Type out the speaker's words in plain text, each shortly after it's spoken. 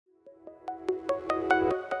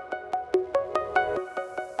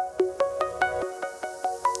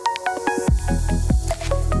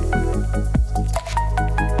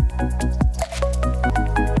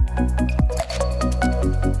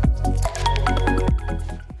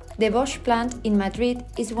The Bosch plant in Madrid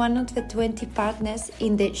is one of the 20 partners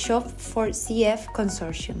in the SHOP4CF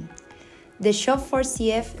consortium. The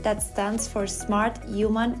SHOP4CF, that stands for Smart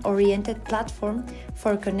Human-Oriented Platform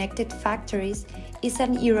for Connected Factories, is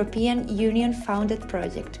an European Union-founded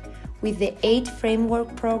project with the 8th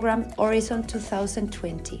Framework Program Horizon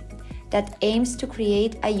 2020 that aims to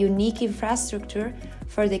create a unique infraestructure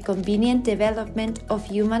for the convenient development of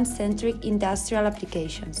human-centric industrial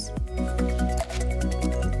applications.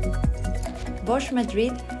 Bosch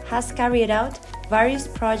Madrid has carried out various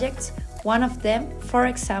projects, one of them, for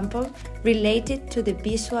example, related to the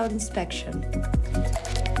visual inspection.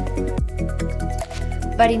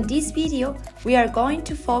 But in this video, we are going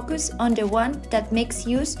to focus on the one that makes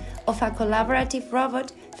use of a collaborative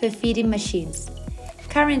robot for feeding machines.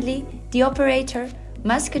 Currently, the operator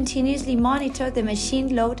must continuously monitor the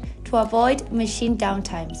machine load to avoid machine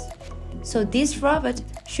downtimes. So this robot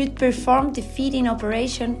should perform the feeding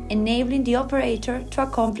operation, enabling the operator to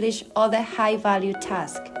accomplish other high-value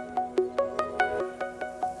tasks.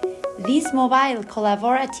 This mobile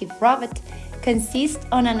collaborative robot consists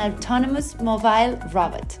of an autonomous mobile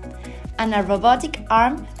robot and a robotic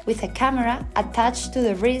arm with a camera attached to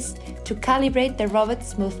the wrist to calibrate the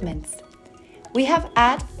robot's movements. We have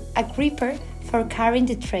added a gripper for carrying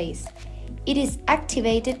the trays. It is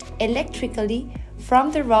activated electrically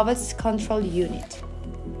from the robot's control unit.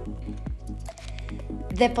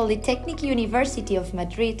 The Polytechnic University of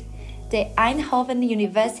Madrid, the Eindhoven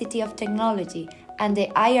University of Technology, and the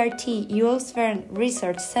IRT Jules Verne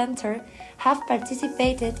Research Center have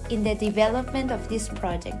participated in the development of this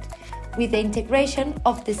project, with the integration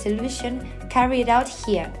of the solution carried out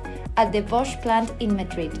here, at the Bosch plant in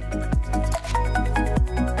Madrid.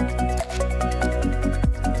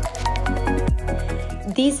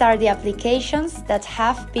 These are the applications that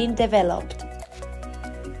have been developed.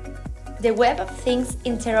 The Web of Things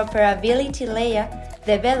interoperability layer,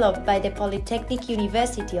 developed by the Polytechnic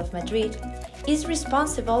University of Madrid, is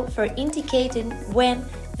responsible for indicating when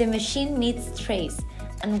the machine needs trays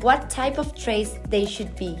and what type of trays they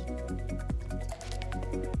should be.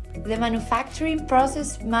 The Manufacturing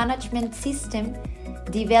Process Management System,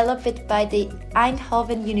 developed by the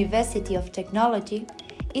Eindhoven University of Technology,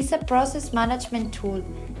 is a process management tool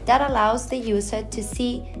that allows the user to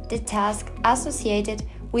see the task associated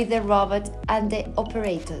with the robot and the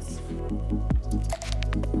operators.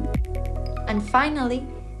 And finally,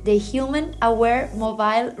 the Human-Aware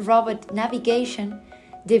Mobile Robot Navigation,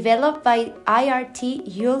 developed by IRT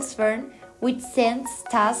Jules Verne, which sends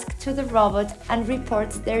tasks to the robot and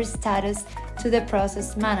reports their status to the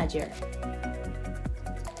process manager.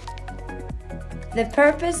 The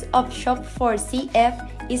purpose of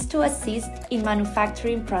SHOP4CF is to assist in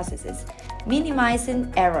manufacturing processes,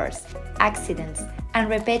 minimizing errors, accidents, and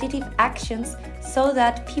repetitive actions so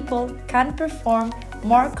that people can perform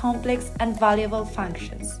more complex and valuable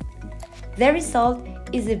functions. The result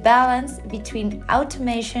is a balance between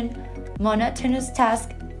automation, monotonous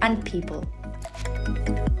tasks, and people.